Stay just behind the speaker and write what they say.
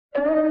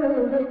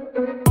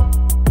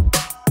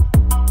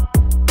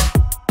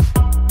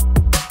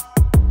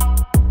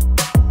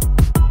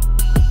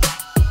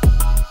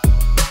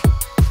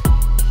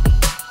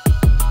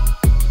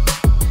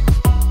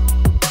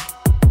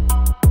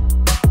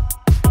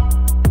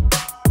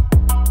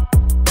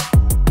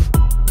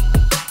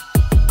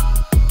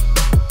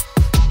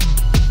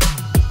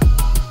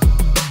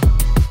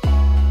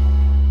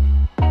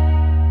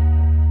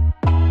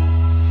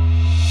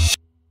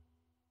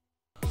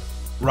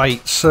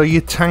Right, so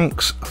your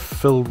tank's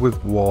filled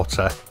with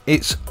water,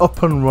 it's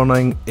up and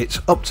running, it's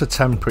up to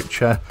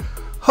temperature,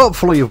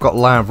 hopefully you've got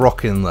live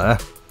rock in there,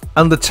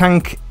 and the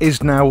tank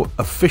is now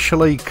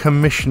officially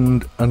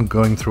commissioned and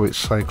going through its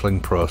cycling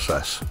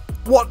process.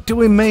 What do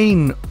we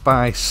mean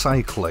by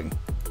cycling?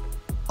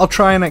 I'll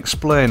try and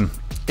explain.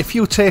 If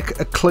you take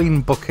a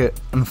clean bucket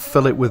and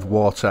fill it with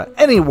water,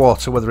 any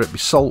water, whether it be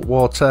salt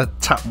water,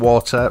 tap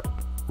water,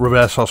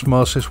 reverse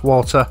osmosis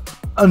water,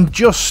 and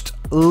just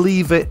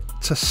leave it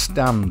to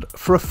stand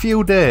for a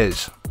few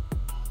days,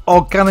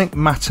 organic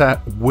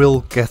matter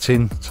will get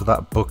into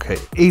that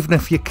bucket, even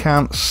if you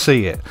can't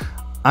see it,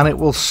 and it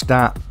will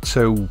start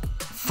to,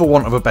 for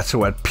want of a better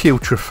word,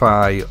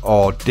 putrefy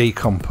or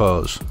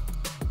decompose.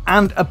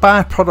 And a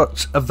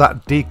byproduct of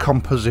that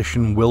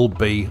decomposition will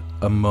be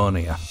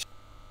ammonia.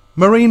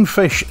 Marine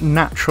fish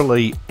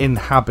naturally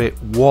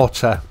inhabit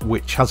water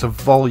which has a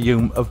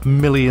volume of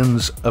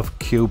millions of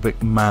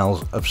cubic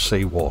miles of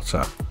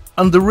seawater.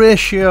 And the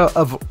ratio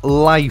of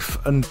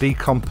life and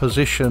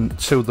decomposition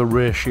to the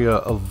ratio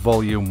of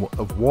volume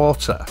of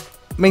water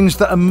means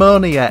that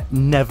ammonia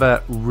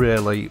never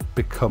really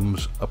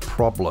becomes a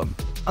problem.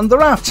 And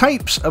there are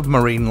types of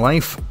marine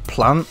life,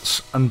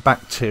 plants and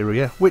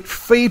bacteria, which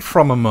feed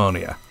from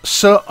ammonia.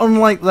 So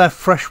unlike their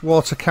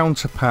freshwater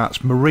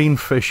counterparts, marine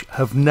fish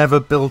have never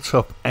built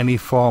up any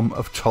form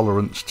of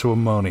tolerance to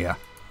ammonia,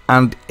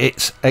 and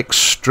it's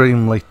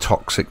extremely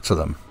toxic to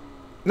them.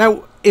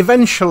 Now,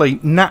 eventually,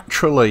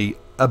 naturally,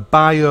 a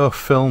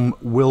biofilm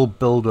will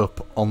build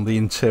up on the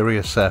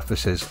interior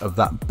surfaces of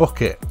that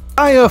bucket.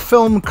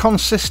 Biofilm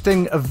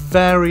consisting of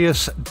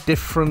various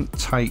different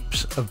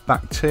types of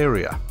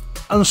bacteria.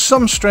 And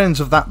some strains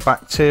of that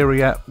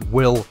bacteria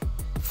will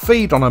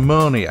feed on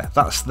ammonia.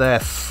 That's their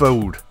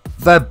food.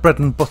 Their bread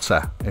and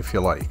butter, if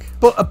you like.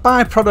 But a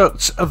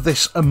byproduct of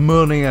this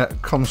ammonia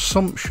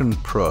consumption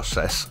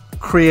process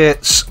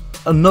creates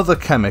another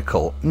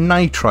chemical,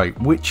 nitrite,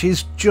 which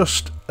is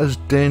just as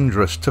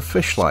dangerous to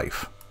fish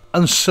life.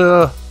 And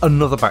so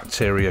another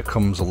bacteria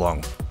comes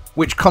along,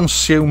 which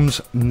consumes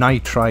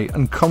nitrite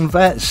and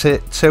converts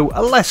it to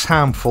a less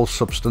harmful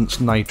substance,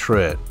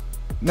 nitrate.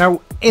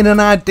 Now, in an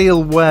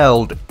ideal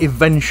world,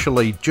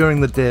 eventually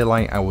during the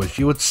daylight hours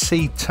you would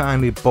see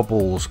tiny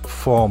bubbles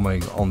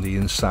forming on the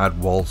inside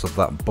walls of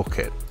that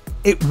bucket.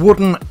 It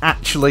wouldn't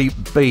actually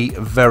be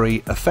very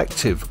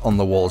effective on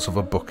the walls of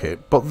a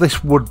bucket, but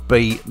this would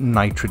be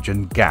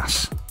nitrogen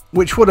gas,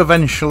 which would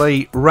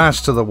eventually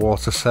rise to the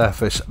water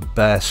surface,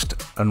 burst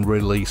and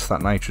release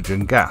that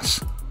nitrogen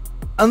gas.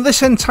 And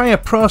this entire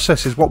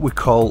process is what we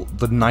call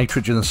the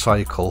nitrogen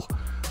cycle.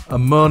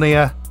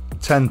 Ammonia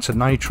turned to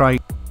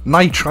nitrite,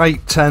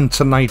 nitrite turned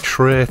to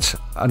nitrate,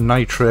 and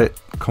nitrate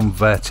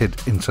converted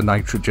into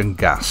nitrogen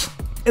gas.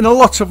 In a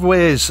lot of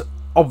ways,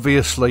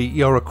 obviously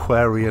your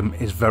aquarium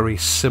is very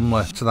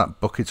similar to that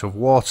bucket of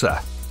water,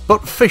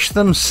 but fish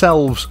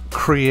themselves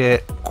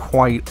create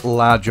quite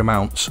large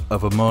amounts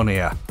of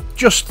ammonia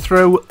just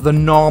through the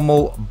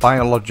normal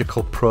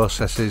biological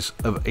processes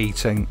of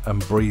eating and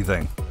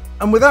breathing.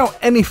 And without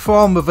any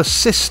form of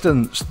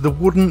assistance, there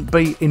wouldn't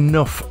be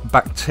enough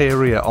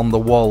bacteria on the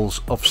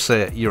walls of,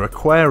 say, your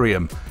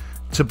aquarium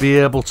to be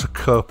able to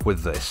cope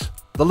with this.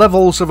 The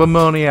levels of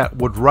ammonia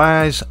would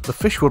rise, the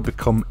fish would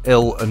become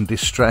ill and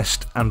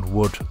distressed and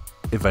would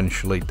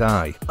eventually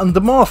die. And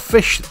the more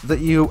fish that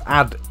you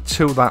add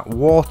to that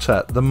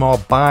water, the more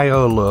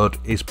bioload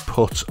is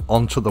put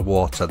onto the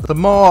water. The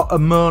more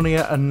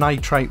ammonia and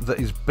nitrite that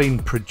is being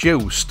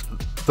produced,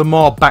 the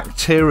more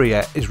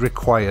bacteria is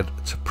required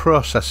to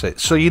process it.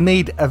 So you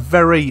need a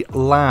very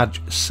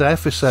large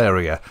surface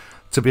area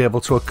to be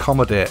able to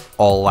accommodate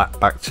all that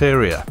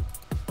bacteria.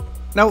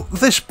 Now,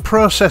 this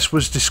process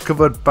was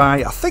discovered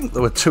by, I think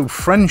there were two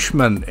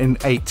Frenchmen in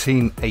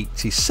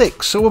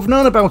 1886, so we've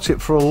known about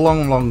it for a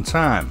long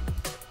time.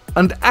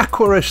 And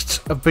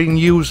aquarists have been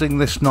using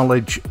this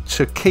knowledge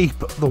to keep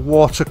the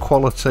water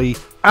quality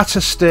at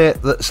a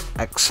state that's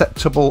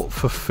acceptable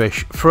for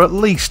fish for at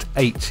least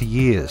 80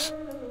 years.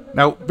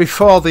 Now,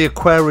 before the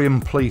aquarium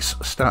police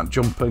start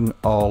jumping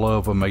all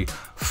over me,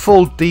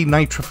 full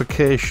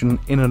denitrification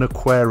in an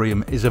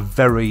aquarium is a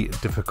very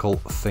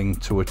difficult thing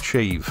to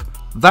achieve.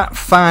 That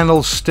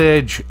final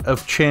stage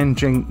of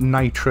changing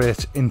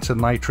nitrate into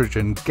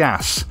nitrogen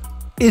gas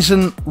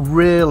isn't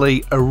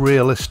really a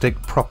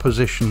realistic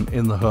proposition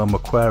in the home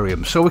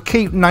aquarium, so we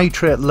keep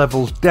nitrate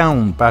levels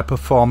down by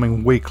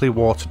performing weekly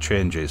water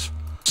changes,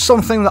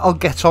 something that I'll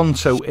get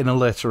onto in a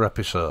later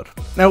episode.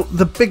 Now,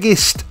 the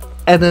biggest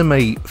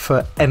enemy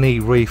for any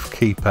reef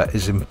keeper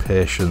is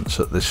impatience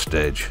at this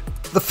stage.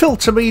 The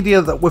filter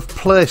media that we've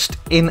placed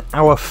in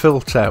our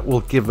filter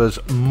will give us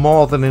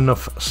more than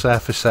enough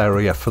surface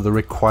area for the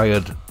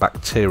required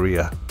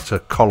bacteria to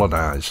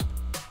colonise.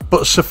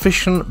 But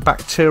sufficient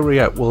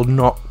bacteria will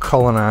not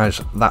colonise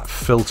that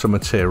filter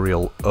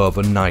material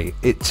overnight.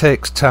 It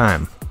takes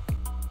time.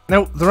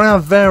 Now, there are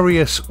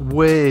various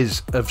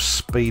ways of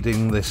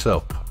speeding this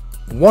up.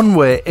 One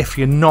way, if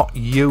you're not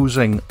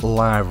using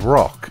live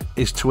rock,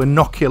 is to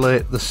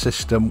inoculate the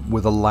system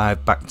with a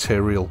live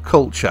bacterial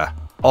culture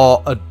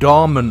or a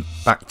dormant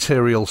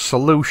bacterial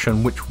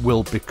solution which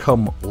will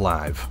become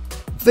live.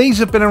 These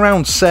have been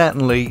around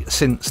certainly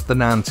since the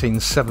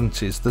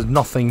 1970s. There's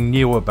nothing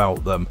new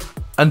about them,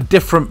 and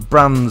different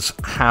brands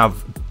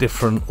have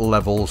different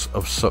levels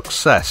of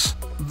success.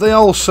 They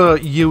also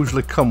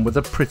usually come with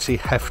a pretty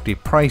hefty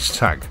price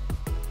tag.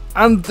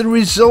 And the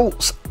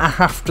results, I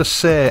have to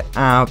say,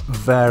 are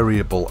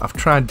variable. I've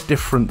tried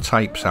different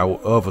types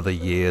out over the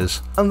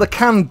years, and they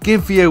can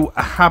give you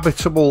a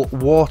habitable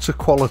water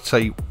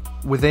quality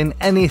within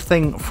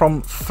anything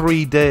from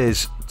 3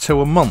 days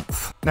to a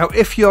month. Now,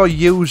 if you're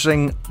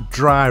using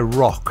dry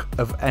rock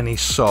of any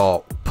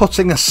sort,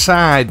 putting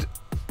aside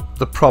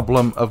the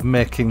problem of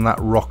making that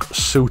rock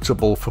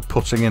suitable for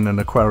putting in an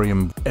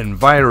aquarium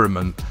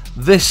environment,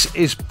 this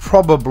is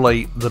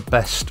probably the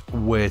best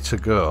way to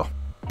go.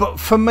 But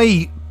for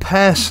me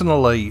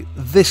personally,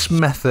 this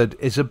method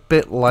is a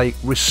bit like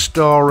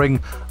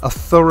restoring a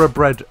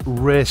thoroughbred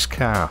race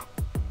car.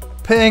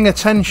 Paying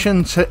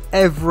attention to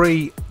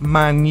every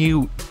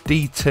minute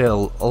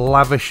detail,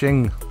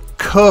 lavishing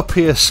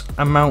copious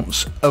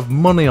amounts of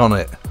money on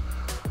it,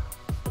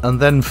 and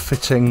then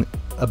fitting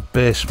a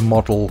base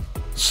model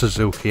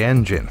Suzuki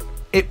engine.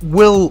 It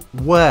will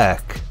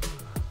work,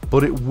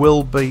 but it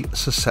will be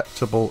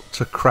susceptible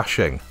to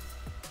crashing.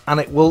 And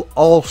it will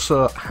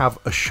also have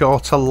a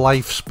shorter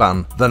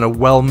lifespan than a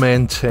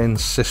well-maintained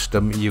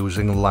system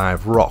using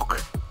live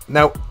rock.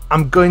 Now,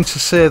 I'm going to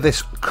say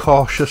this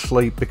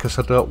cautiously because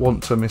I don't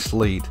want to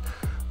mislead,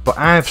 but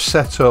I've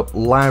set up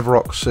live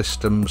rock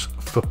systems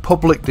for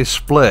public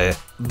display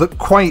that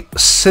quite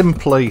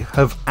simply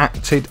have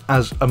acted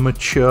as a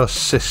mature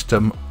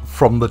system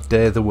from the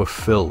day they were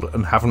filled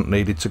and haven't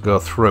needed to go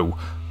through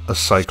a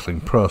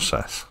cycling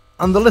process.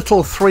 And the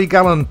little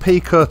 3-gallon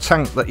Pico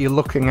tank that you're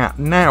looking at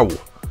now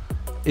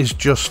is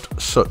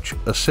just such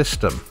a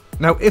system.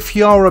 Now, if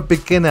you're a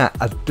beginner,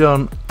 I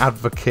don't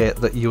advocate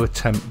that you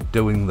attempt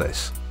doing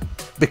this,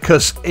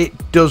 because it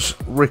does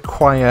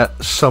require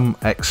some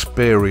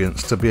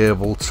experience to be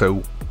able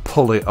to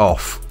pull it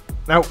off.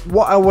 Now,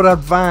 what I would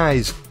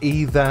advise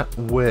either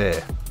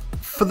way,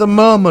 for the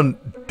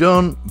moment,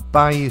 don't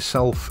buy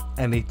yourself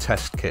any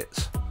test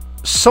kits.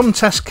 Some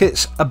test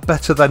kits are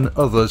better than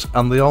others,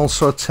 and they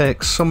also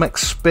take some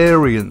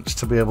experience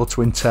to be able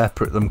to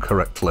interpret them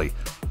correctly.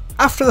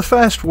 After the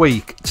first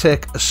week,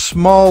 take a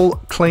small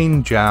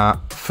clean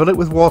jar, fill it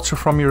with water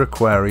from your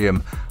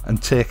aquarium,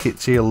 and take it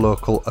to your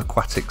local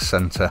aquatic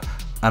centre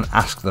and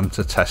ask them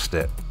to test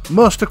it.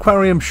 Most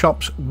aquarium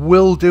shops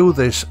will do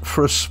this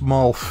for a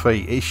small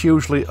fee. It's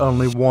usually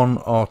only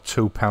 £1 or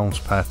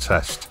 £2 per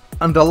test,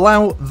 and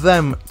allow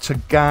them to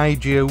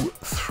guide you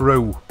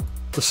through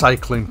the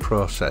cycling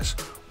process.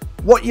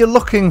 What you're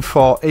looking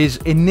for is,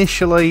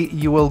 initially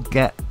you will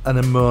get an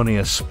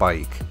ammonia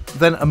spike.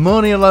 Then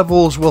ammonia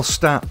levels will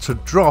start to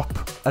drop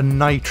and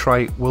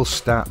nitrite will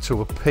start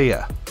to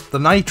appear. The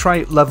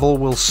nitrite level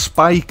will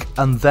spike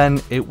and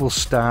then it will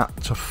start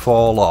to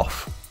fall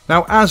off.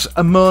 Now, as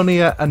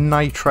ammonia and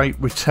nitrite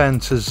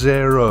return to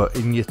zero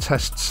in your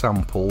test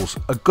samples,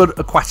 a good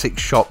aquatic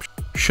shop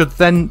should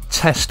then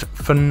test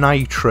for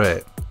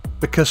nitrate,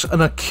 because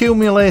an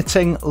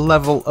accumulating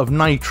level of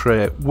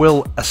nitrate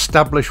will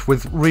establish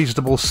with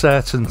reasonable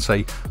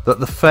certainty that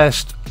the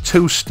first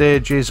 2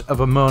 stages of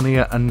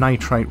ammonia and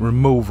nitrite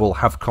removal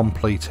have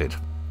completed.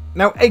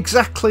 Now,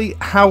 exactly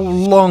how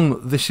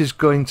long this is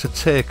going to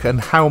take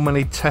and how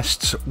many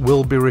tests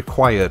will be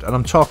required, and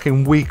I'm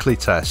talking weekly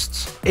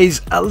tests,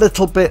 is a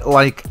little bit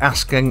like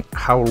asking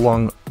how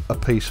long a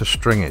piece of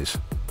string is.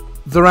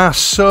 There are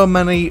so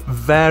many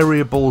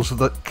variables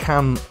that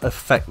can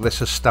affect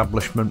this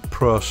establishment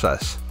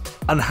process,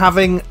 and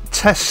having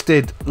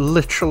tested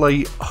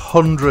literally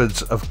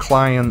hundreds of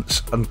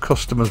clients and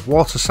customers'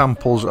 water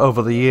samples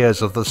over the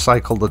years as they've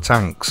cycled the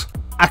tanks,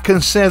 I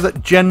can say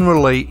that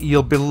generally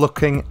you'll be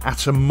looking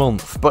at a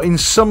month, but in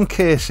some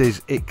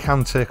cases it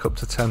can take up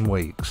to 10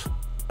 weeks.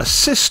 A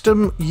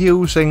system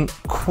using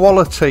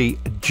quality,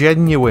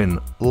 genuine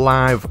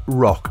live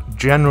rock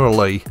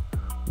generally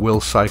will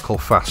cycle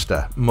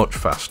faster, much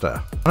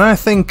faster. And I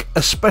think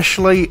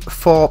especially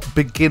for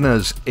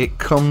beginners it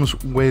comes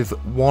with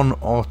 1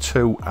 or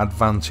 2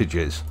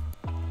 advantages.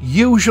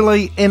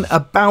 Usually in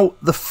about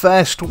the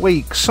first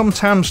week,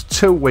 sometimes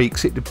 2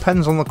 weeks, it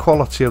depends on the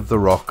quality of the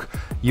rock,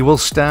 you will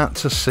start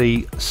to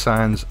see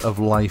signs of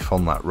life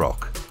on that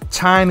rock.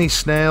 Tiny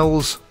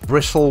snails,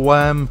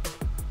 bristleworm,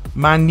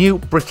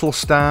 minute brittle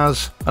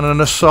stars, and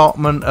an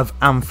assortment of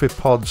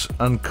amphipods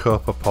and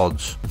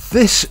copepods.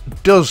 This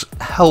does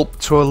help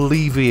to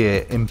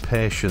alleviate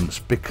impatience,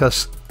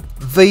 because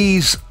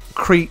these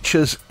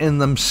creatures in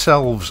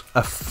themselves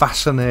are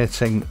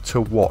fascinating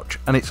to watch,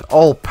 and it's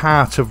all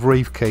part of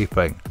reef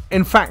keeping.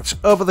 In fact,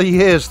 over the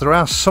years there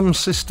are some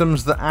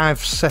systems that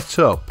I've set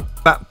up,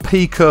 that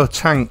Pico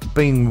tank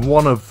being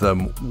one of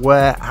them,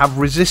 where I've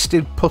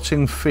resisted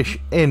putting fish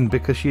in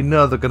because you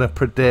know they're going to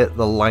predate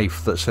the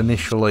life that's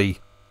initially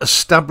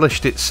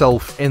established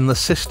itself in the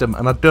system,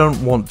 and I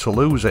don't want to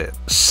lose it.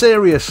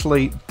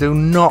 Seriously, do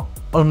not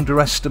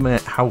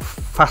underestimate how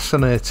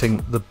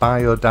fascinating the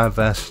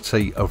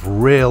biodiversity of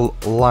real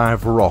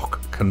live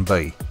rock can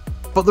be.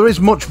 But there is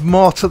much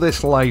more to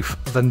this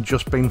life than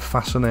just being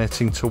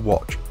fascinating to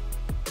watch.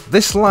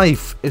 This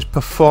life is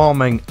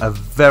performing a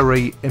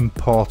very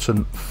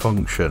important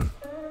function.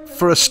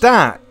 For a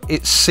start,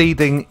 it's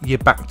seeding your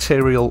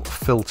bacterial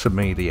filter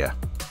media,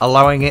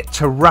 allowing it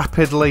to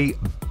rapidly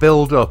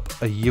build up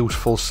a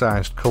useful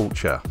sized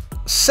culture.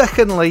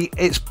 Secondly,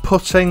 it's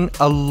putting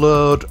a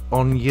load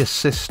on your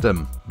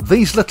system.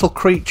 These little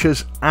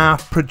creatures are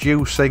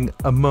producing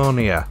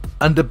ammonia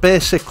and are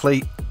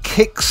basically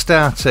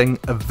kick-starting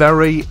a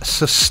very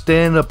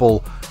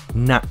sustainable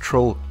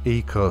natural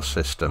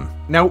ecosystem.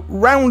 Now,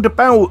 round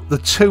about the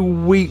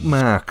 2-week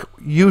mark,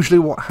 usually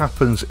what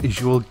happens is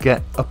you will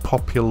get a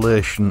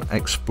population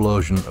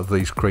explosion of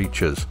these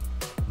creatures.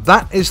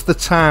 That is the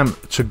time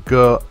to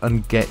go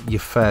and get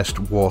your first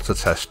water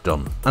test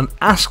done, and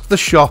ask the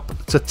shop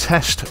to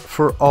test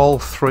for all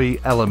 3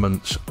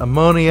 elements: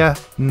 ammonia,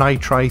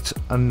 nitrite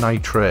and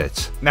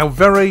nitrate. Now,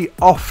 very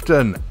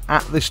often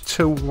at this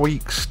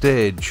 2-week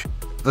stage,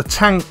 the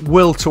tank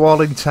will, to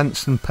all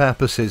intents and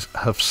purposes,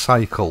 have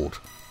cycled,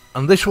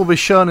 and this will be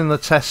shown in the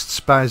tests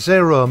by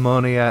 0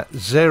 ammonia,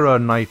 0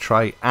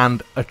 nitrite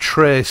and a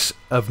trace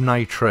of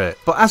nitrate.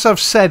 But as I've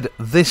said,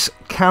 this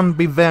can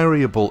be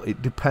variable.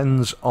 It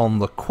depends on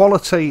the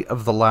quality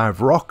of the live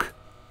rock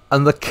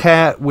and the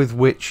care with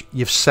which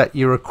you've set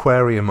your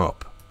aquarium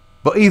up.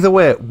 But either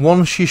way,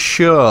 once you're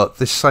sure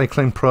this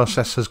cycling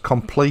process has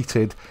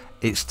completed,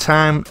 it's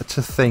time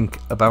to think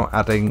about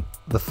adding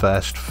the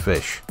first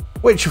fish,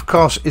 which of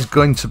course is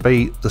going to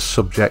be the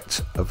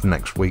subject of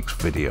next week's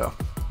video.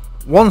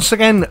 Once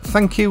again,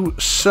 thank you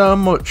so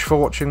much for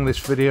watching this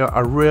video.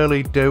 I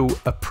really do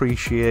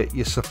appreciate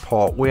your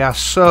support. We are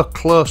so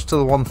close to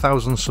the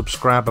 1000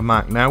 subscriber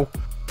mark now.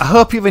 I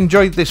hope you've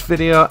enjoyed this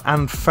video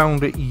and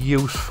found it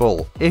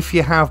useful. If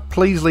you have,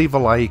 please leave a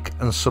like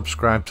and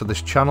subscribe to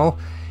this channel.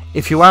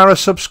 If you are a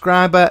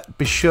subscriber,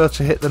 be sure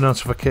to hit the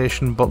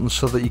notification button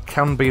so that you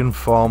can be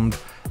informed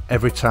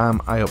every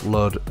time I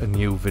upload a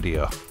new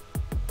video.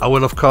 I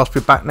will of course be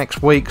back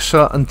next week,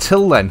 so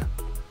until then,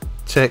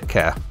 take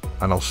care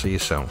and I'll see you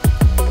soon.